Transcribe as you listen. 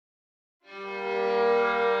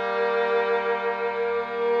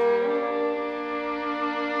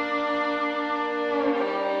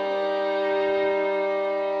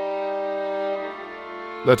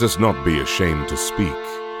Let us not be ashamed to speak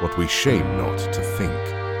what we shame not to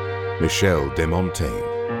think. Michel de Montaigne.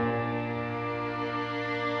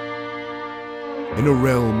 In a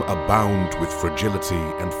realm abound with fragility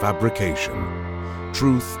and fabrication,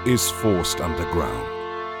 truth is forced underground.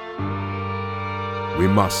 We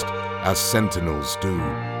must, as sentinels do,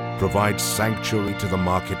 provide sanctuary to the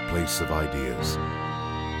marketplace of ideas.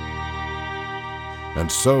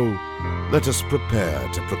 And so, let us prepare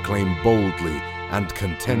to proclaim boldly and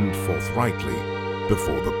contend forthrightly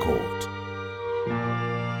before the court.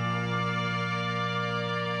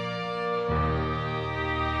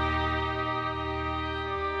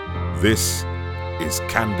 This is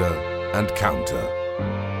Candor and Counter.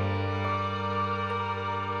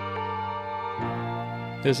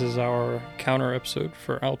 This is our counter episode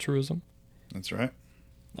for altruism. That's right.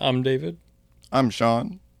 I'm David. I'm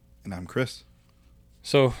Sean. And I'm Chris.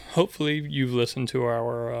 So hopefully you've listened to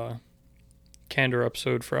our candor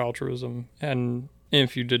episode for altruism, and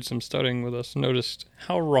if you did some studying with us, noticed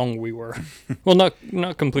how wrong we were. Well,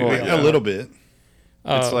 not completely. Well, a little bit.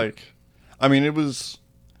 It's like, I mean, it was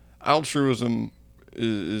altruism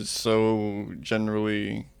is so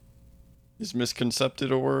generally is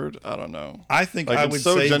misconcepted a word. I don't know. I think like I it's would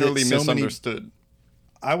so say generally that misunderstood.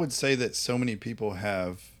 I would say that so many people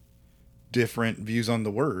have different views on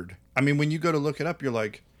the word. I mean, when you go to look it up, you're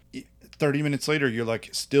like, 30 minutes later, you're like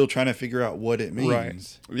still trying to figure out what it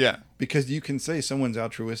means. Right. Yeah. Because you can say someone's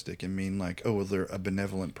altruistic and mean like, oh, well, they're a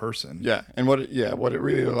benevolent person. Yeah. And what it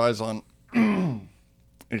really relies on,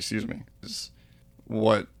 excuse me, is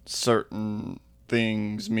what certain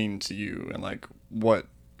things mean to you and like what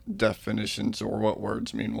definitions or what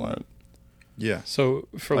words mean what. Yeah. So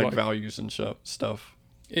for like values and stuff.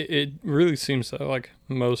 It really seems that like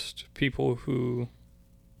most people who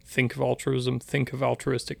think of altruism think of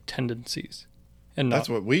altruistic tendencies, and that's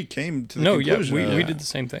what we came to. The conclusion of. We did the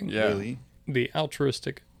same thing. Yeah. Really? The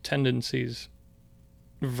altruistic tendencies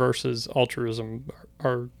versus altruism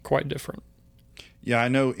are quite different. Yeah, I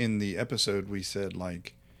know in the episode we said,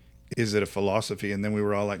 like, is it a philosophy? And then we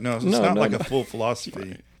were all like, no, it's not a full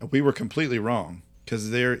philosophy. Right. We were completely wrong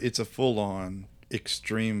because it's a full-on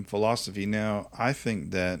extreme philosophy. Now, I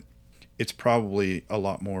think that it's probably a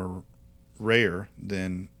lot more rare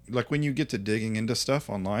than, like, when you get to digging into stuff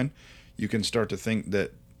online, you can start to think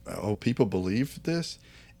that, oh, people believe this.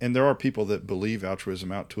 And there are people that believe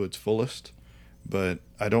altruism out to its fullest, but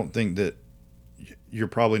I don't think that you're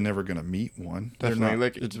probably never going to meet one. Definitely.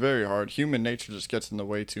 Like, it's very hard. Human nature just gets in the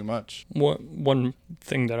way too much. One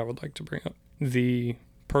thing that I would like to bring up, the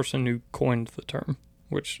person who coined the term,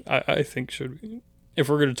 which I think should be, if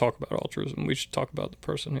we're going to talk about altruism, we should talk about the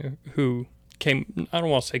person who came, I don't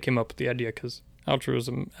want to say came up with the idea because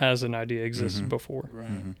altruism as an idea existed before. Right.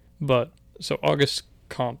 Mm-hmm. But, so Auguste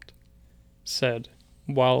Comte said,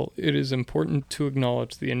 while it is important to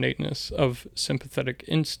acknowledge the innateness of sympathetic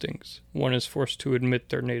instincts, one is forced to admit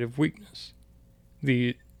their native weakness.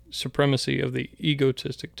 The supremacy of the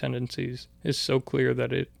egotistic tendencies is so clear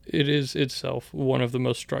that it is itself one of the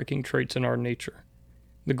most striking traits in our nature.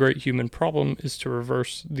 The great human problem is to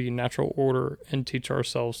reverse the natural order and teach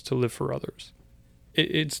ourselves to live for others.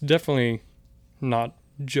 It's definitely not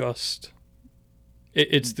just...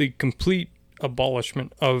 It's the complete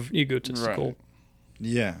abolishment of egotistical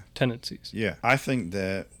tendencies. Yeah. I think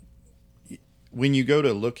that when you go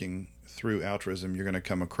to looking through altruism, you're going to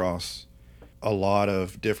come across a lot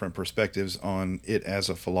of different perspectives on it as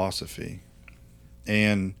a philosophy.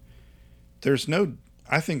 And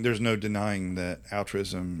I think there's no denying that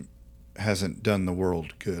altruism hasn't done the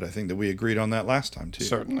world good. I think that we agreed on that last time too.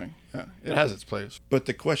 Certainly. Yeah. It has its place. But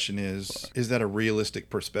the question is that a realistic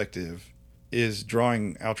perspective? Is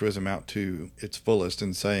drawing altruism out to its fullest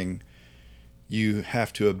and saying you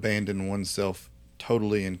have to abandon oneself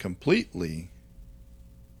totally and completely.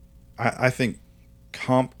 I think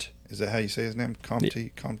Comte, is that how you say his name? Comte? Yeah.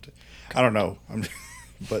 Comte? I don't know.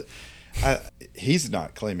 But he's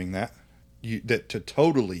not claiming that to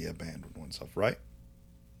totally abandon oneself, right?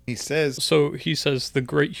 He says the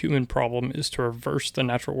great human problem is to reverse the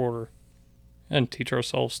natural order and teach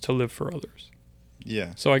ourselves to live for others.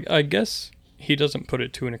 Yeah. So I guess he doesn't put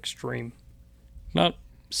it to an extreme. Not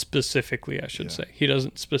specifically, I should say. He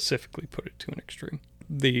doesn't specifically put it to an extreme.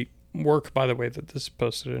 The work, by the way, that this is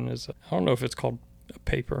posted in is, I don't know if it's called a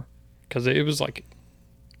paper, because it was like,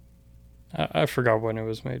 I forgot when it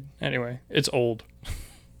was made. Anyway, it's old.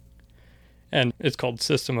 And it's called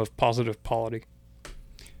System of Positive Polity.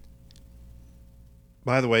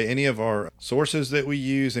 By the way, any of our sources that we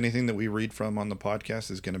use, anything that we read from on the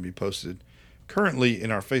podcast is going to be posted currently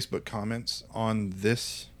in our Facebook comments on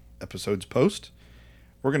this episode's post.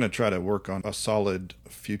 we're going to try to work on a solid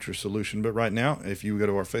future solution. But right now, if you go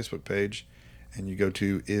to our Facebook page and you go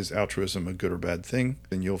to Is Altruism a Good or Bad Thing,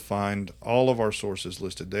 then you'll find all of our sources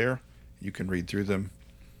listed there. You can read through them.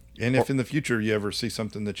 And if in the future you ever see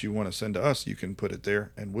something that you want to send to us, you can put it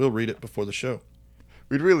there and we'll read it before the show.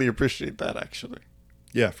 We'd really appreciate that, actually.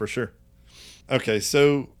 Yeah, for sure. Okay,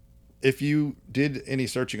 so if you did any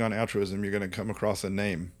searching on altruism, you're going to come across a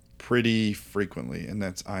name pretty frequently, and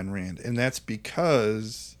that's Ayn Rand. And that's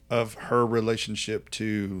because of her relationship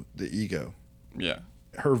to the ego. Yeah.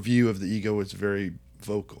 Her view of the ego is very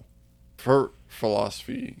vocal. Her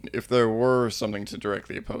philosophy, if there were something to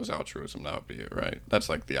directly oppose altruism, that would be it, right? That's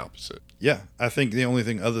like the opposite. Yeah, I think the only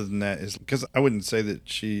thing other than that is, because I wouldn't say that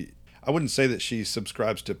she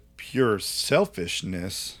subscribes to pure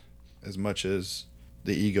selfishness as much as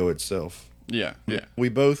the ego itself. Yeah, yeah. We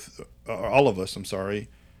both, all of us,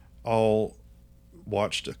 all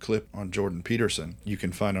watched a clip on Jordan Peterson. You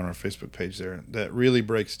can find on our Facebook page there that really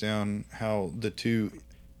breaks down how the two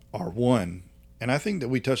are one. And I think that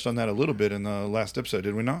we touched on that a little bit in the last episode,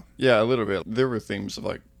 did we not? Yeah, a little bit. There were themes of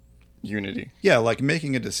like unity. Yeah, like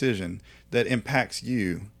making a decision that impacts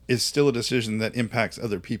you is still a decision that impacts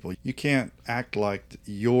other people. You can't act like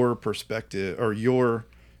your perspective or your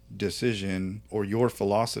decision or your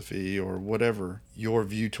philosophy or whatever, your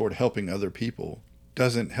view toward helping other people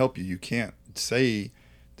doesn't help you. You can't say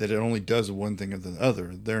that it only does one thing or the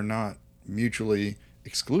other. They're not mutually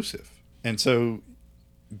exclusive. And so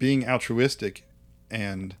being altruistic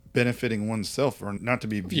and benefiting oneself are not to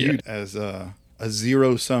be viewed as a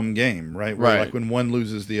zero-sum game, right? Where like when one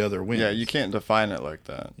loses, the other wins. Yeah, you can't define it like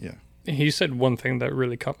that. Yeah. He said one thing that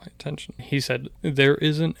really caught my attention. He said, there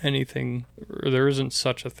isn't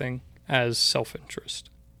such a thing as self-interest.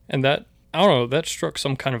 And that, I don't know, that struck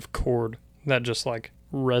some kind of chord that just like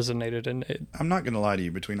resonated in it. I'm not going to lie to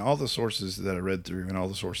you. Between all the sources that I read through and all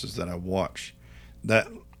the sources that I watched,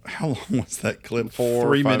 how long was that clip? 4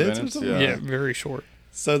 3 or 5 minutes or minutes? something? Yeah, very short.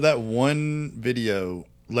 So that one video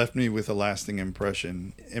left me with a lasting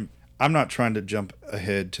impression. And I'm not trying to jump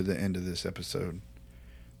ahead to the end of this episode,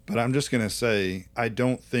 but I'm just going to say I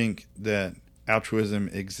don't think that altruism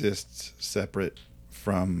exists separate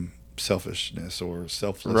from selfishness or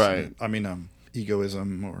selflessness. Right.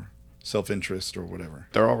 Egoism or self-interest or whatever.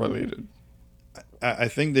 They're all related. I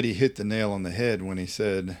think that he hit the nail on the head when he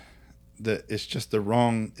said that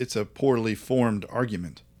it's a poorly formed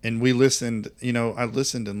argument. And we listened, I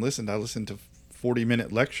listened to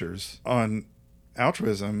 40-minute lectures on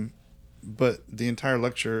altruism, but the entire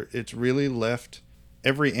lecture, it's really left,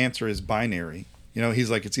 every answer is binary. He's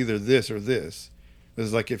like, it's either this or this.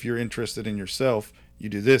 It's like, if you're interested in yourself, you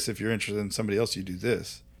do this. If you're interested in somebody else, you do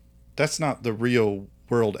this. That's not the real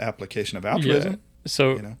world application of altruism. Yeah.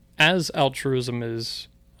 So as altruism is,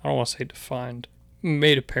 I don't want to say defined,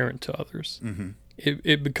 made apparent to others,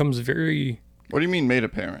 it becomes very... What do you mean made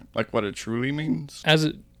apparent? Like what it truly means? As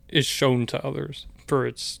it is shown to others for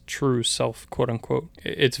its true self, quote unquote.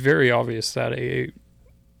 It's very obvious that a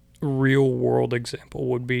real world example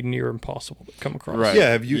would be near impossible to come across. Right.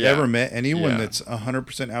 Yeah. Have you ever met anyone that's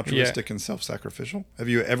 100% altruistic and self-sacrificial? Have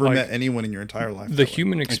you ever met anyone in your entire life? The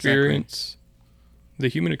human experience, the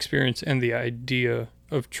human experience and the idea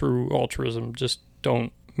of true altruism just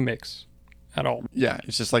don't mix at all. Yeah,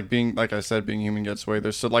 it's just like being human gets away.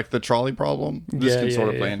 There's like the trolley problem. This can sort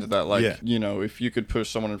of play into that. Like, if you could push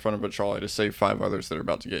someone in front of a trolley to save 5 others that are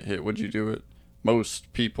about to get hit, would you do it?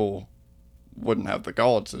 Most people wouldn't have the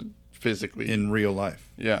gall to physically. In real life.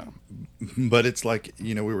 Yeah. But it's like,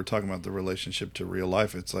 we were talking about the relationship to real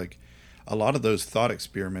life. It's like a lot of those thought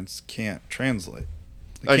experiments can't translate.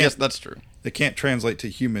 I guess that's true. They can't translate to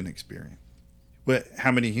human experience. But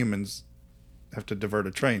how many humans have to divert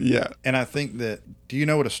a train? Yeah. And I think that, do you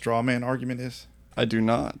know what a straw man argument is? I do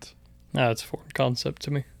not. It's a foreign concept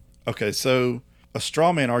to me. Okay, so a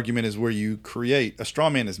straw man argument is where you create, a straw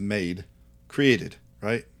man is created,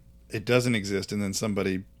 right? It doesn't exist, and then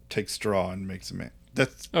somebody takes straw and makes a man.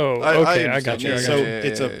 That's I got you. So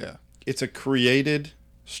it's a created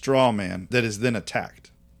straw man that is then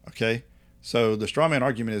attacked. Okay, so the straw man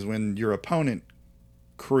argument is when your opponent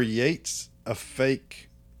creates a fake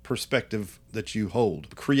perspective that you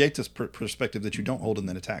hold, creates a perspective that you don't hold, and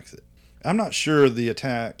then attacks it. I'm not sure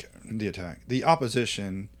the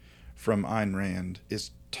opposition from Ayn Rand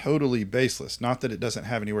is totally baseless. Not that it doesn't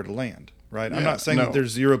have anywhere to land, right? I'm not saying that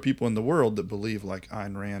there's 0 people in the world that believe like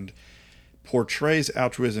Ayn Rand portrays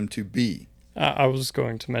altruism to be. I was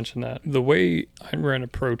going to mention that. The way Ayn Rand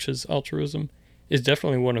approaches altruism is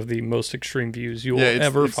definitely one of the most extreme views you'll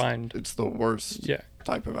ever find. It's the worst. Yeah.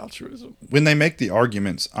 type of altruism. When they make the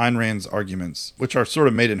arguments, Ayn Rand's arguments, which are sort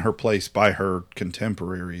of made in her place by her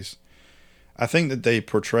contemporaries, I think that they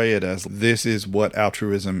portray it as this is what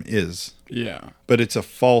altruism is. Yeah. But it's a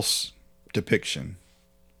false depiction.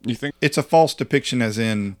 You think? It's a false depiction as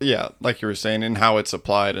in... Yeah, like you were saying, and how it's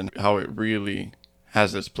applied and how it really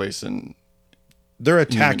has its place in... They're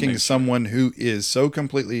attacking someone who is so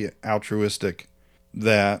completely altruistic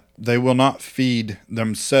that they will not feed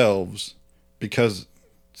themselves because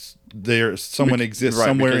someone exists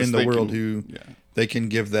somewhere in the world who they can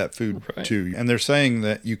give that food to. And they're saying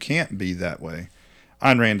that you can't be that way.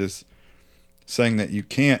 Ayn Rand is saying that you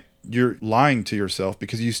can't, you're lying to yourself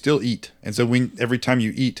because you still eat. And so every time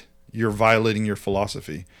you eat, you're violating your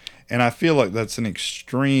philosophy. And I feel like that's an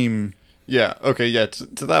extreme... Yeah, okay, yeah,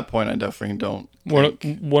 to that point, I definitely don't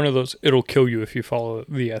One of those, it'll kill you if you follow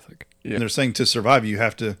the ethic. Yeah. And they're saying to survive, you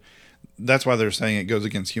have to... That's why they're saying it goes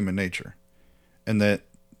against human nature. And that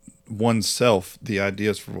oneself, the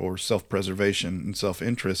ideas for self-preservation and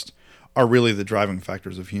self-interest are really the driving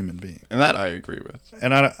factors of human beings. And that I agree with.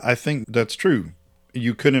 And I think that's true.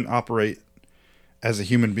 You couldn't operate as a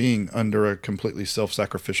human being under a completely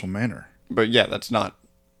self-sacrificial manner. But yeah, that's not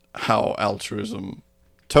how altruism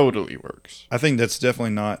totally works. I think that's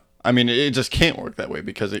definitely not... I mean, it just can't work that way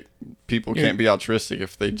because people can't be altruistic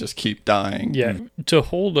if they just keep dying. Yeah, to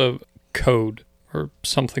hold a code or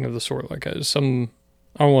something of the sort, like some...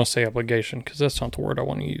 I don't want to say obligation because that's not the word I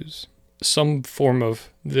want to use. Some form of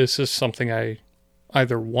this is something I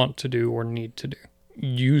either want to do or need to do.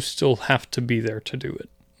 You still have to be there to do it.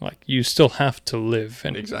 Like, you still have to live.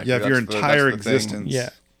 And exactly. Yeah, if your entire existence. Yeah.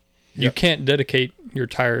 You can't dedicate your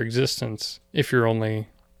entire existence if you're only,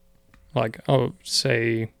 like,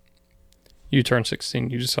 say you turn 16,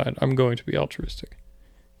 you decide, I'm going to be altruistic.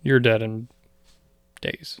 You're dead in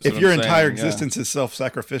days. If your entire existence is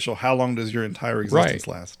self-sacrificial, how long does your entire existence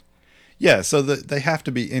last? Yeah, so they have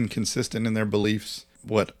to be inconsistent in their beliefs,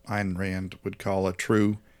 what Ayn Rand would call a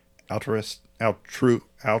true altruist.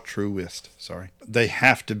 They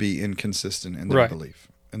have to be inconsistent in their belief,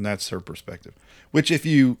 and that's her perspective. Which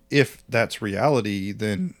if that's reality,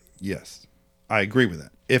 then yes, I agree with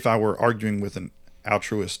that. If I were arguing with an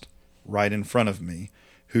altruist right in front of me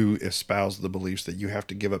who espoused the beliefs that you have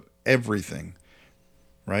to give up everything,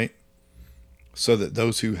 right? So that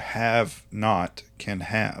those who have not can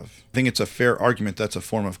have. I think it's a fair argument that's a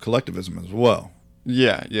form of collectivism as well.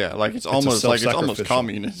 Yeah, like it's almost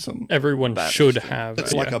communism. Everyone should have.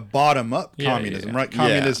 It's like a bottom-up communism, right?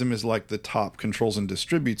 Communism is like the top controls and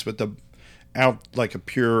distributes, but like a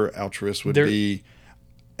pure altruist would be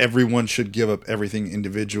everyone should give up everything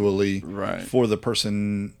individually for the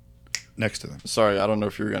person next to them. Sorry, I don't know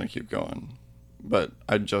if you were going to keep going, but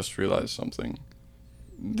I just realized something.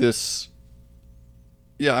 I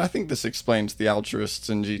think this explains the altruists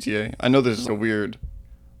in GTA. I know this is a weird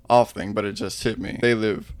off thing, but it just hit me. They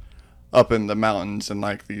live up in the mountains in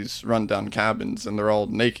like these rundown cabins, and they're all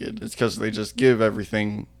naked. It's because they just give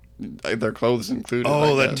everything, their clothes included.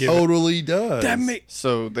 Oh, that totally does.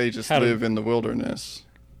 So they just live in the wilderness.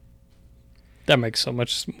 That makes so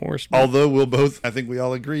much more sense. Although I think we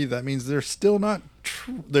all agree that means they're still not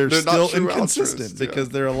true. They're still inconsistent because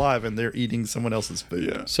they're alive and they're eating someone else's food.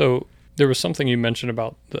 Yeah. So there was something you mentioned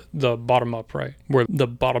about the bottom up, right? Where the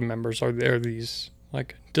bottom members are there, these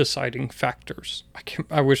like deciding factors.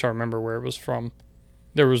 I wish I remember where it was from.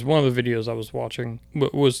 There was one of the videos I was watching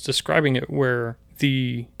was describing it where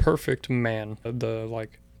the perfect man, the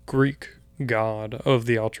like Greek god of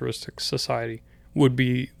the altruistic society, would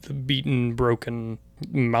be the beaten, broken,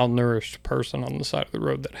 malnourished person on the side of the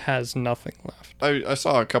road that has nothing left. I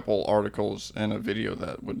saw a couple articles and a video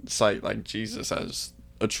that would cite like Jesus as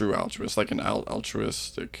a true altruist, like an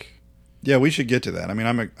altruistic. Yeah, we should get to that. I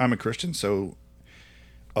mean, I'm a Christian, so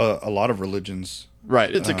a lot of religions.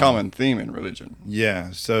 Right, it's a common theme in religion.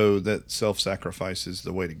 Yeah, so that self-sacrifice is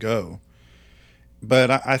the way to go.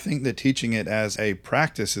 But I think that teaching it as a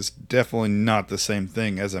practice is definitely not the same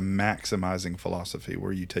thing as a maximizing philosophy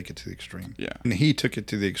where you take it to the extreme. Yeah. And he took it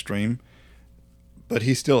to the extreme, but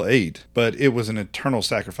he still ate. But it was an eternal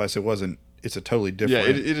sacrifice. It's a totally different.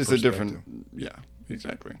 Yeah, it is a different. Yeah,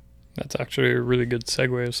 exactly. That's actually a really good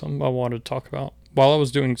segue of something I wanted to talk about. While I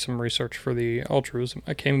was doing some research for the altruism,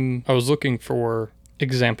 I was looking for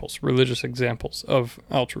religious examples of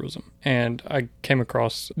altruism, and I came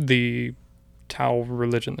across the Tao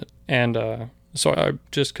religion, and so I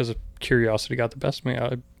just because of curiosity got the best of me,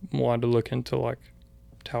 I wanted to look into like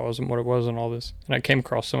Taoism, what it was, and all this, and I came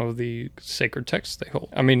across some of the sacred texts they hold.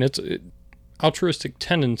 I mean, altruistic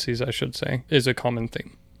tendencies, I should say, is a common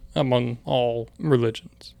theme among all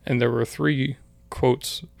religions, and there were 3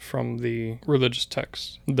 quotes from the religious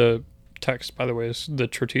text. The text, by the way, is the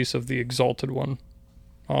Treatise of the Exalted One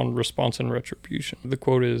on Response and Retribution. The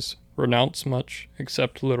quote is, "Renounce much,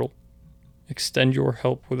 accept little. Extend your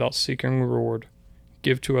help without seeking reward.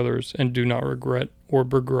 Give to others, and do not regret or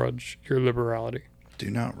begrudge your liberality." Do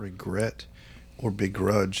not regret or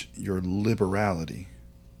begrudge your liberality.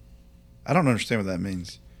 I don't understand what that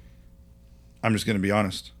means. I'm just going to be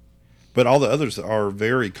honest. But all the others are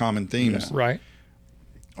very common themes. Yeah. Right.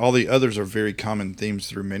 All the others are very common themes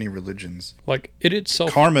through many religions. Like, it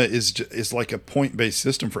itself... Karma is like a point-based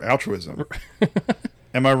system for altruism.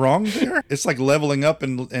 Am I wrong there? It's like leveling up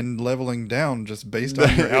and leveling down just based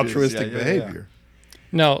on your altruistic behavior.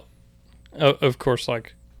 Now, of course,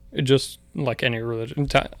 like, just like any religion.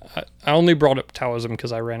 I only brought up Taoism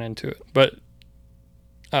because I ran into it. But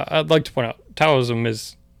I'd like to point out, Taoism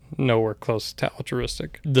is nowhere close to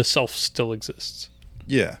altruistic. The self still exists.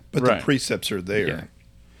 Yeah, but the precepts are there. Yeah.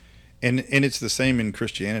 And it's the same in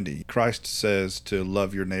Christianity. Christ says to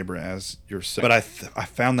love your neighbor as yourself. But I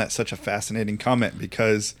found that such a fascinating comment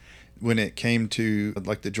because when it came to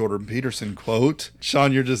like the Jordan Peterson quote,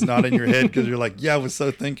 Sean, you're just nodding your head because you're like, yeah, I was so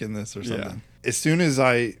thinking this or something. Yeah. As soon as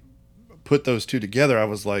I put those two together, I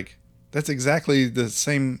was like, that's exactly the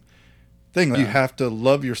same thing. You have to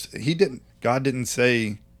love your... God didn't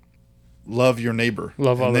say love your neighbor.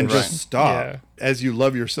 Love and others. then just stop as you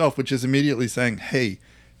love yourself, which is immediately saying, hey,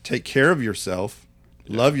 take care of yourself,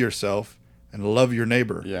 love yourself, and love your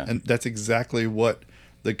neighbor. Yeah. And that's exactly what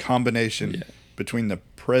the combination between the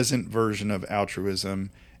present version of altruism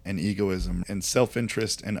and egoism and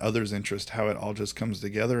self-interest and others' interest, how it all just comes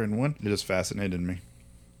together in one. It just fascinated me.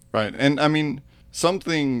 Right. And I mean, some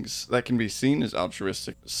things that can be seen as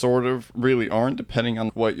altruistic sort of really aren't, depending on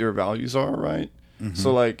what your values are, right? Mm-hmm.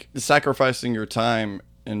 So like sacrificing your time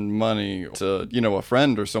and money to, a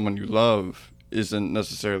friend or someone you love isn't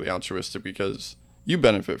necessarily altruistic because you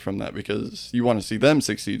benefit from that because you want to see them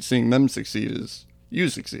succeed. Seeing them succeed is you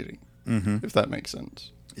succeeding, if that makes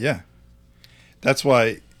sense. Yeah. That's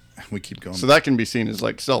why we keep going. So that can be seen as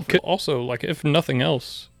like selfish. Also, like, if nothing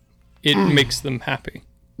else, it makes them happy.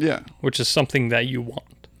 Yeah. Which is something that you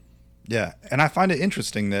want. Yeah. And I find it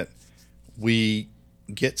interesting that we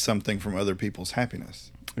get something from other people's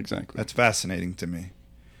happiness. Exactly. That's fascinating to me.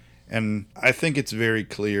 And I think it's very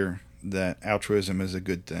clear that altruism is a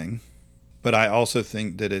good thing. But I also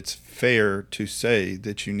think that it's fair to say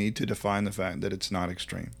that you need to define the fact that it's not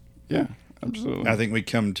extreme. Yeah, absolutely. I think we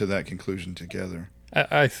come to that conclusion together.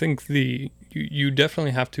 I think you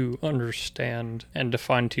definitely have to understand and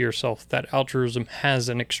define to yourself that altruism has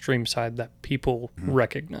an extreme side that people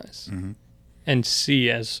recognize and see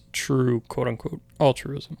as true, quote-unquote,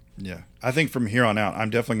 altruism. Yeah. I think from here on out,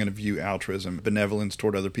 I'm definitely going to view altruism, benevolence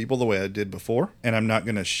toward other people, the way I did before. And I'm not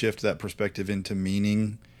going to shift that perspective into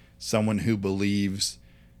meaning someone who believes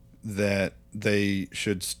that they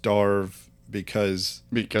should starve because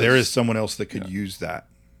there is someone else that could use that.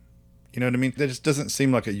 You know what I mean? That just doesn't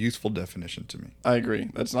seem like a useful definition to me. I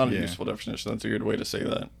agree. That's not a useful definition. That's a good way to say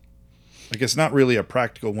that. Like, it's not really a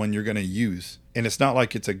practical one you're going to use. And it's not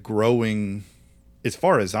like it's a growing... As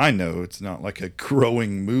far as I know, it's not like a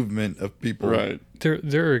growing movement of people. Right.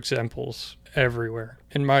 There are examples everywhere.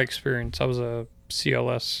 In my experience, I was a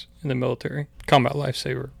CLS in the military, combat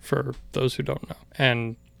lifesaver, for those who don't know.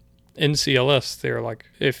 And in CLS, they're like,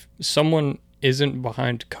 if someone isn't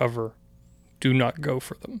behind cover, do not go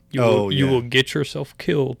for them. You will get yourself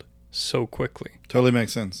killed so quickly. Totally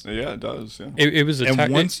makes sense. Yeah, it does. Yeah. It was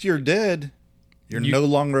and once you're dead, you're no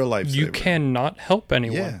longer a lifesaver. You cannot help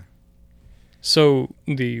anyone. Yeah. So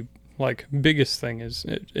the biggest thing is,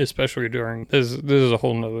 especially during this is a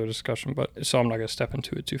whole nother discussion, but so I'm not going to step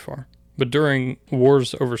into it too far. But during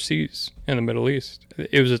wars overseas in the Middle East,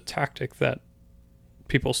 it was a tactic that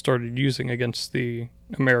people started using against the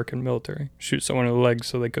American military. Shoot someone in the leg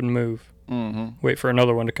so they couldn't move. Wait for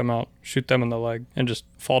another one to come out, shoot them in the leg, and just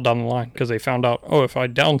fall down the line because they found out, if I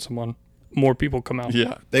down someone, more people come out.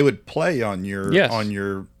 Yeah, they would play on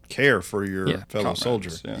your care for your fellow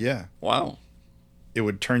soldier. Yeah. Wow. It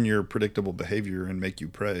would turn your predictable behavior and make you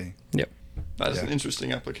pray. Yep. That's an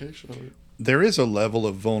interesting application of it. There is a level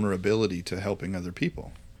of vulnerability to helping other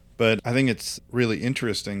people. But I think it's really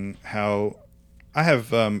interesting how I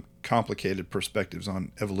have complicated perspectives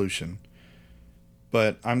on evolution.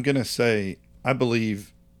 But I'm going to say I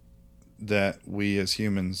believe that we as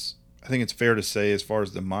humans, I think it's fair to say as far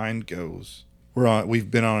as the mind goes, we've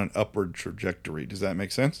been on an upward trajectory. Does that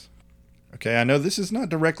make sense? Okay, I know this is not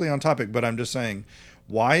directly on topic, but I'm just saying,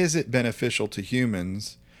 why is it beneficial to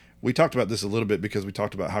humans? We talked about this a little bit because we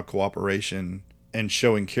talked about how cooperation and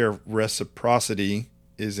showing care, reciprocity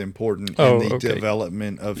is important in the okay.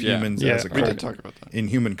 development of Yeah. humans Yeah, as a we We culture, did talk about that. in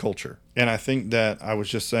human culture. And I think that I was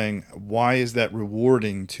just saying, why is that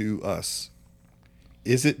rewarding to us?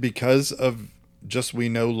 Is it because of just we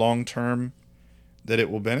know long term that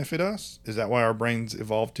it will benefit us? Is that why our brains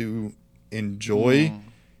evolved to enjoy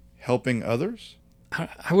helping others?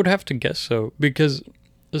 I would have to guess so, because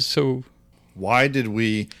Why did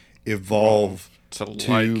we evolve To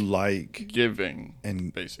to like giving,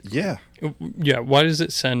 and basically. yeah, why does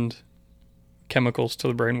it send chemicals to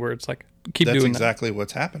the brain where it's like, keep that's doing exactly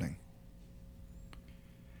what's happening.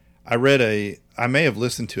 I may have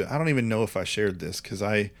listened to it. I don't even know if I shared this because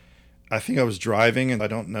I think I was driving and I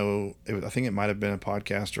don't know. I think it might have been a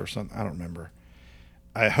podcast or something. I don't remember.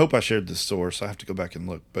 I hope I shared this source. I have to go back and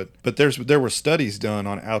look. But there were studies done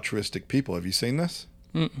on altruistic people. Have you seen this?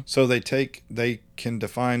 Mm-mm. So they can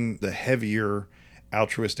define the heavier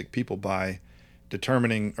altruistic people by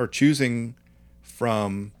determining or choosing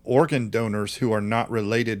from organ donors who are not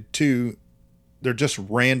related to, they're just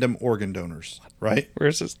random organ donors, right?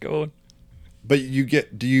 Where's this going? But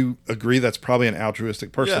do you agree that's probably an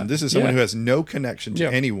altruistic person? Yeah. This is someone Yeah. who has no connection to Yeah.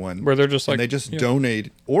 anyone, Where they're just like, and they just yeah.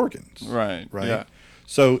 donate organs. Right. Right. Yeah.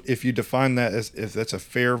 So if you define that as, if that's a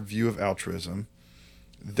fair view of altruism,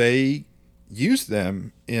 they use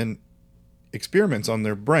them in experiments on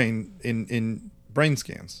their brain in brain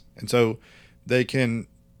scans. And so they can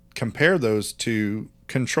compare those to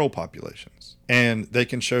control populations, and they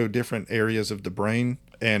can show different areas of the brain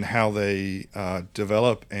and how they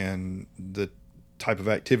develop and the type of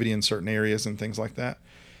activity in certain areas and things like that.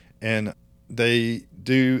 And they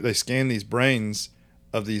scan these brains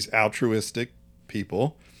of these altruistic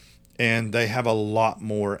people, and they have a lot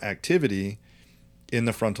more activity in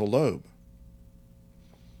the frontal lobe.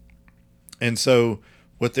 And so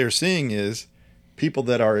what they're seeing is people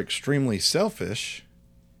that are extremely selfish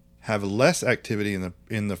have less activity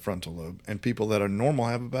in the frontal lobe, and people that are normal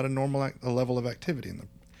have about a level of activity in the.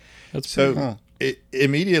 That's So pretty- it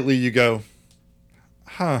immediately you go,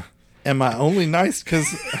 am I only nice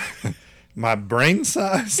because my brain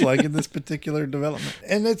size, like in this particular development?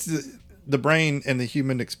 And it's the brain and the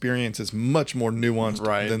human experience is much more nuanced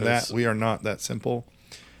Right, than that. that's- We are not that simple.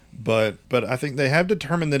 But I think they have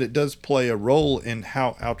determined that it does play a role in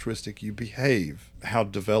how altruistic you behave, how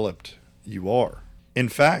developed you are. In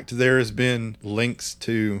fact, there has been links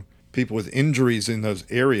to people with injuries in those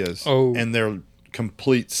areas and their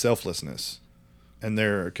complete selflessness and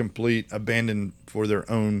their complete abandon for their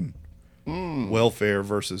own welfare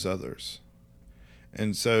versus others.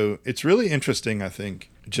 And so it's really interesting, I think,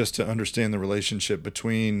 just to understand the relationship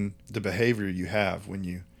between the behavior you have when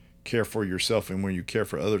you care for yourself and when you care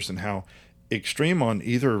for others, and how extreme on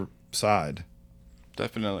either side.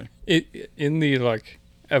 Definitely. In the like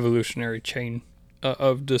evolutionary chain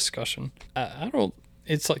of discussion, I don't.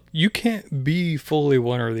 It's like you can't be fully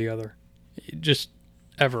one or the other, just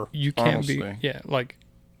ever. You can't be. Honestly. Yeah, like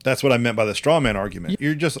That's what I meant by the straw man argument.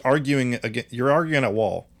 You're just arguing again. You're arguing a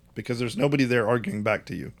wall because there's nobody there arguing back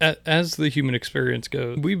to you. as the human experience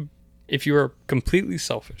goes, if you are completely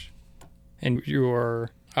selfish, and you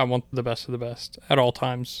are, I want the best of the best at all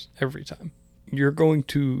times, every time, you're going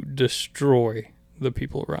to destroy the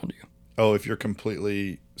people around you. Oh, if you're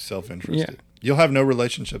completely self-interested, Yeah. you'll have no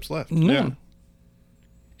relationships left. None. Yeah.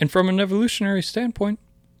 And from an evolutionary standpoint,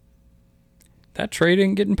 that trait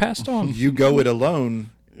ain't getting passed on. You go it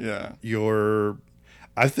alone. Yeah.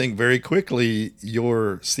 I think very quickly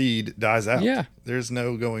your seed dies out. Yeah. There's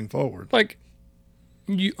no going forward. Like,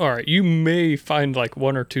 all right, you may find like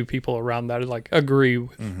one or two people around that like agree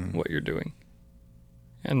with what you're doing.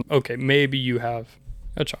 And okay, maybe you have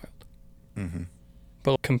a child. Mm-hmm.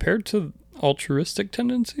 But compared to altruistic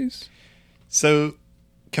tendencies, So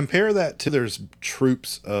compare that to there's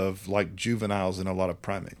troops of like juveniles in a lot of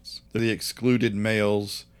primates. They're the excluded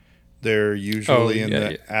males. They're usually in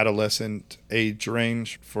the adolescent age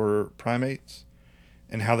range for primates,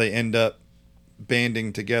 and how they end up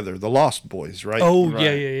banding together. The Lost Boys, right? yeah. I know Right?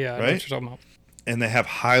 what you're talking about. And they have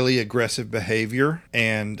highly aggressive behavior,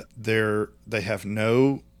 and they have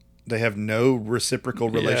no reciprocal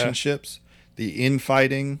Yeah. relationships. The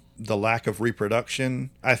infighting, the lack of reproduction.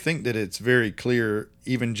 I think that it's very clear,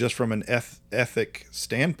 even just from an ethic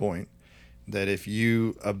standpoint, that if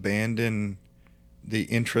you abandon the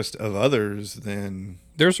interest of others, then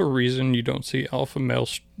There's a reason you don't see alpha male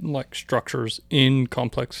like structures in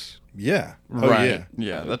complex. yeah, Right. yeah,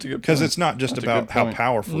 Yeah, that's a good point. because it's not just That's a about good how point.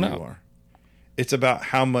 powerful No. you are. It's about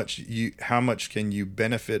how much can you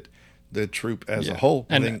benefit the troop as a whole.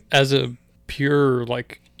 I And think as a pure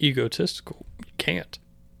like egotistical, you can't.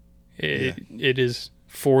 It is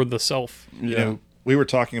for the self. Yeah. you know, we were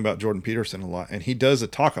talking about Jordan Peterson a lot, and he does a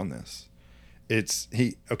talk on this.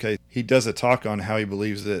 He does a talk on how he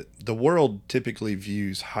believes that the world typically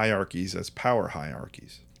views hierarchies as power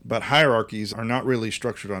hierarchies. But hierarchies are not really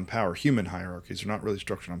structured on power. Human hierarchies are not really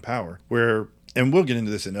structured on power. And we'll get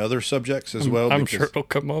into this in other subjects as well. I'm sure it'll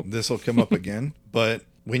come up. This will come up again. But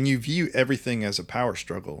when you view everything as a power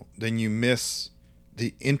struggle, then you miss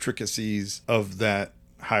the intricacies of that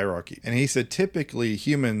hierarchy. And he said typically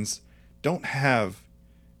humans don't have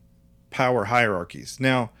power hierarchies.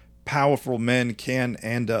 Now, powerful men can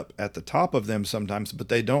end up at the top of them sometimes, but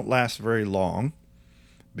they don't last very long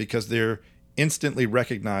because they're instantly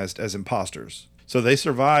recognized as imposters. So they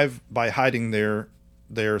survive by hiding their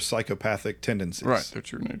psychopathic tendencies. Right, their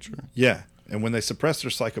true nature. Yeah. And when they suppress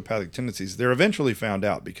their psychopathic tendencies, they're eventually found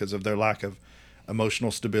out because of their lack of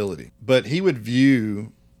emotional stability. But he would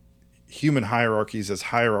view human hierarchies as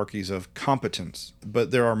hierarchies of competence,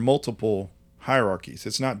 but there are multiple hierarchies.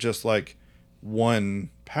 It's not just like one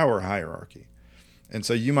power hierarchy. And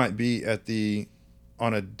so you might be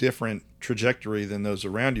on a different trajectory than those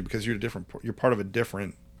around you because you're part of a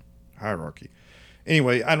different hierarchy.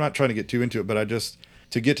 Anyway, I'm not trying to get too into it, but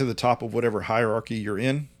to get to the top of whatever hierarchy you're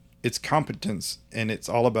in, it's competence, and it's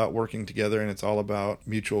all about working together, and it's all about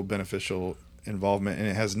mutual beneficial involvement, and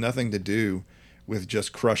it has nothing to do with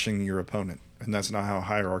just crushing your opponent. And that's not how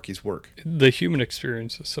hierarchies work. The human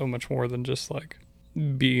experience is so much more than just like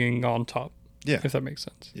being on top. Yeah. If that makes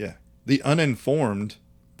sense. Yeah. The uninformed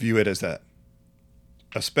view it as that.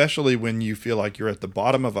 Especially when you feel like you're at the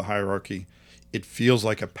bottom of a hierarchy, it feels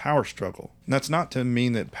like a power struggle. And that's not to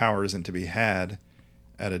mean that power isn't to be had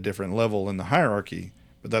at a different level in the hierarchy,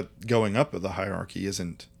 but that going up of the hierarchy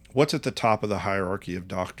isn't. What's at the top of the hierarchy of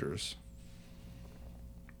doctors?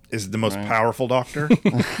 Is it the most powerful doctor?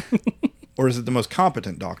 Or is it the most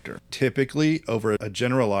competent doctor? Typically, over a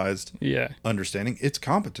generalized understanding, it's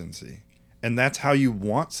competency. And that's how you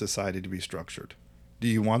want society to be structured. Do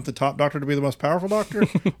you want the top doctor to be the most powerful doctor?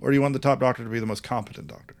 Or do you want the top doctor to be the most competent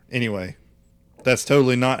doctor? Anyway, that's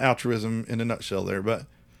totally not altruism in a nutshell there, but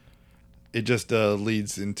it just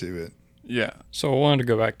leads into it. Yeah. So I wanted to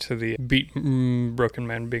go back to the broken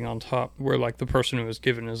man being on top, where like the person who is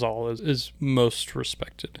given his all is most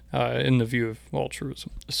respected in the view of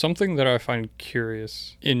altruism. Something that I find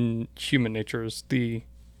curious in human nature is the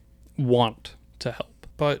want to help,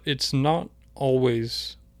 but it's not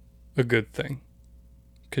always a good thing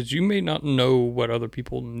because you may not know what other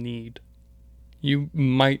people need. You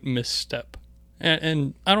might misstep,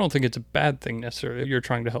 and I don't think it's a bad thing necessarily. You're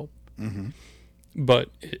trying to help. Mm-hmm. But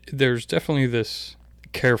there's definitely this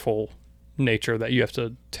careful nature that you have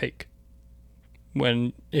to take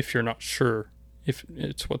if you're not sure if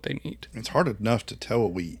it's what they need. It's hard enough to tell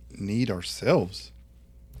what we need ourselves.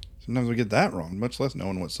 Sometimes we get that wrong, much less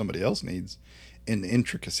knowing what somebody else needs in the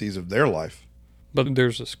intricacies of their life. But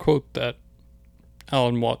there's this quote that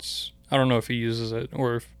Alan Watts, I don't know if he uses it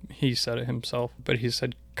or if he said it himself, but he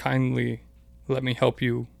said, "Kindly let me help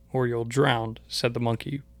you or you'll drown," said the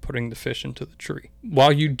monkey, putting the fish into the tree.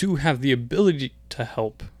 While you do have the ability to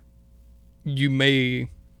help, you may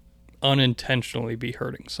unintentionally be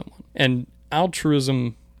hurting someone. And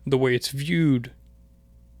altruism, the way it's viewed,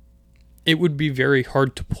 it would be very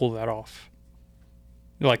hard to pull that off.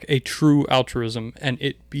 Like a true altruism and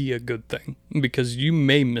it be a good thing because you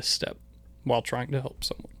may misstep while trying to help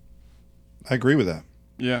someone. I agree with that.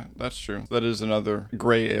 Yeah, that's true. That is another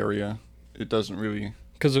gray area. It doesn't really...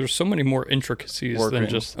 Because there's so many more intricacies than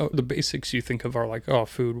just the basics you think of are like,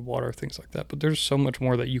 food, water, things like that. But there's so much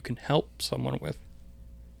more that you can help someone with.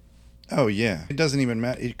 Oh, yeah. It doesn't even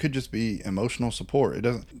matter. It could just be emotional support.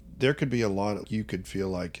 There could be a lot you could feel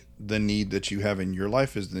like the need that you have in your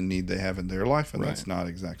life is the need they have in their life. And that's not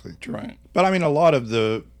exactly true. Right. But I mean, a lot of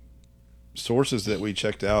the sources that we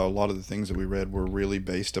checked out, a lot of the things that we read were really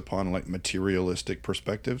based upon like materialistic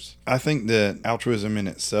perspectives. I think that altruism in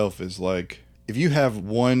itself is like, if you have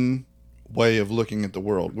one way of looking at the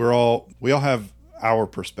world, we all have our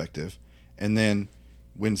perspective. And then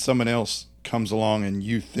when someone else comes along and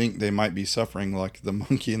you think they might be suffering, like the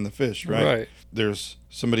monkey and the fish, right? There's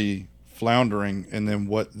somebody floundering, and then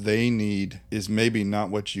what they need is maybe not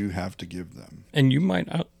what you have to give them. And you might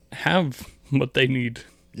not have what they need.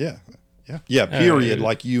 Yeah, period.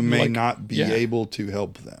 Like you may not be able to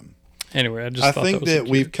help them. Anyway, I think that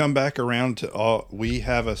we've come back around to we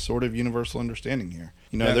have a sort of universal understanding here.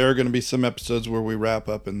 You know, there are going to be some episodes where we wrap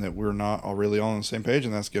up and that we're not all really all on the same page,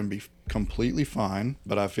 and that's going to be completely fine.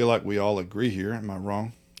 But I feel like we all agree here. Am I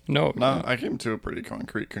wrong? No, I came to a pretty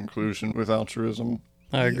concrete conclusion with altruism.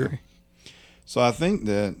 I agree. So I think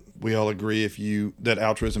that we all agree that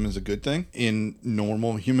altruism is a good thing in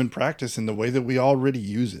normal human practice in the way that we already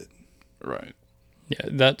use it. Right. Yeah,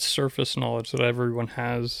 that surface knowledge that everyone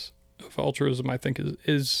has of altruism, I think,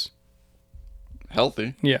 is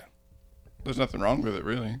Healthy. yeah. There's nothing wrong with it,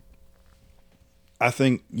 really. I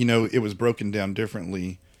think, it was broken down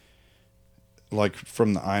differently, like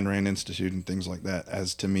from the Ayn Rand Institute and things like that,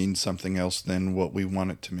 as to mean something else than what we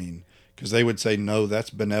want it to mean. Because they would say, no, that's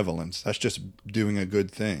benevolence. That's just doing a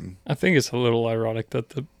good thing. I think it's a little ironic that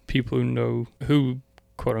the people who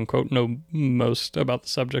quote unquote know most about the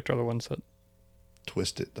subject are the ones that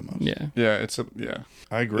Twist it the most. yeah. Yeah,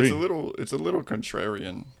 I agree. It's a little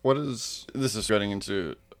contrarian. This is getting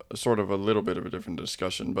into sort of a little bit of a different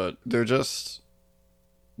discussion, but they're just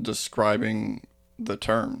describing the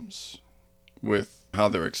terms with how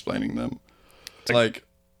they're explaining them. Like,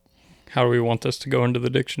 How do we want this to go into the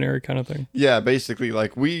dictionary kind of thing? yeah, basically,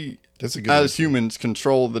 like, we That's a good as humans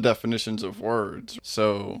control the definitions of words.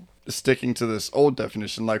 So sticking to this old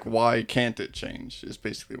definition, like, why can't it change is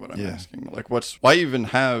basically what I'm asking. Like, why even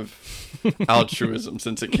have altruism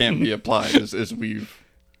since it can't be applied as we've...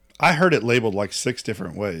 I heard it labeled like 6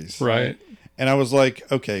 different ways. Right. And I was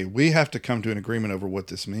like, okay, we have to come to an agreement over what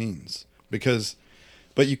this means.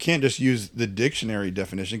 But you can't just use the dictionary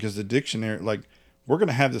definition, because the dictionary, like, we're going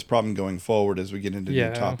to have this problem going forward as we get into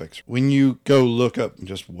new topics. When you go look up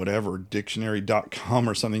just whatever, dictionary.com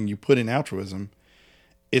or something, you put in altruism,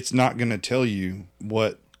 it's not going to tell you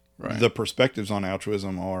what the perspectives on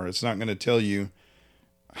altruism are. It's not going to tell you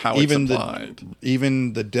how it's applied.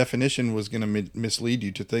 Even the definition was going to mislead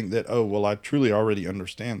you to think that, oh, well, I truly already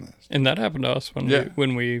understand this. And that happened to us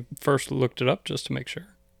when we first looked it up just to make sure.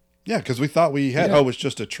 Yeah, because we thought we had, it's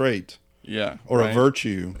just a trait. Yeah. Or a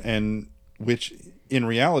virtue, and which in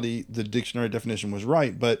reality, the dictionary definition was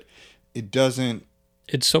right, but it doesn't...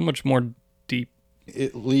 It's so much more deep.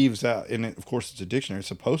 It leaves out, and of course it's a dictionary, it's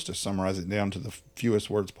supposed to summarize it down to the fewest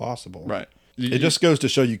words possible. Right. It just goes to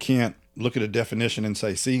show you can't look at a definition and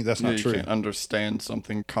say, see, that's not true. You can't understand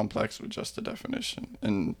something complex with just a definition.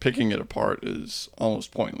 And picking it apart is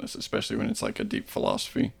almost pointless, especially when it's like a deep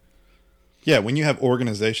philosophy. Yeah, when you have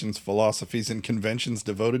organizations, philosophies, and conventions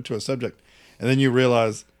devoted to a subject, and then you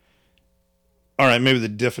realize, all right, maybe the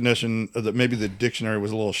definition, maybe the dictionary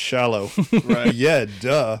was a little shallow. Right. Yeah,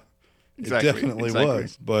 duh. Exactly. It definitely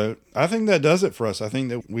was. But I think that does it for us. I think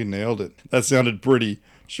that we nailed it. That sounded pretty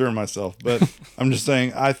sure of myself. But I'm just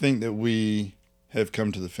saying, I think that we have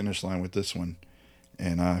come to the finish line with this one,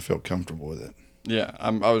 and I felt comfortable with it. Yeah, I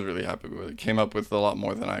was really happy with it. Came up with a lot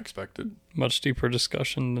more than I expected. Much deeper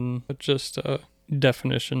discussion than just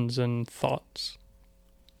definitions and thoughts.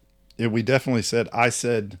 Yeah, we definitely I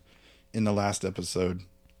said in the last episode,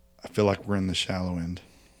 I feel like we're in the shallow end.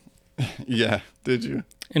 Yeah, did you?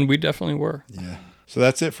 And we definitely were. Yeah. So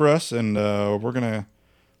that's it for us, and we're going to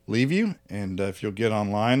leave you. And if you'll get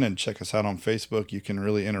online and check us out on Facebook, you can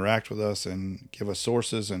really interact with us and give us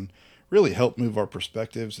sources and really help move our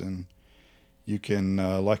perspectives. And you can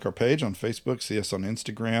like our page on Facebook, see us on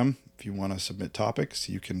Instagram. If you want to submit topics,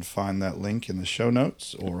 you can find that link in the show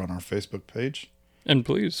notes or on our Facebook page. And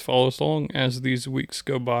please follow us along as these weeks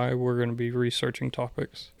go by. We're going to be researching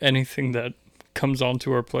topics. Anything that comes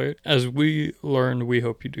onto our plate. As we learn, we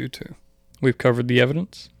hope you do too. We've covered the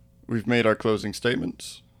evidence. We've made our closing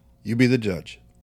statements. You be the judge.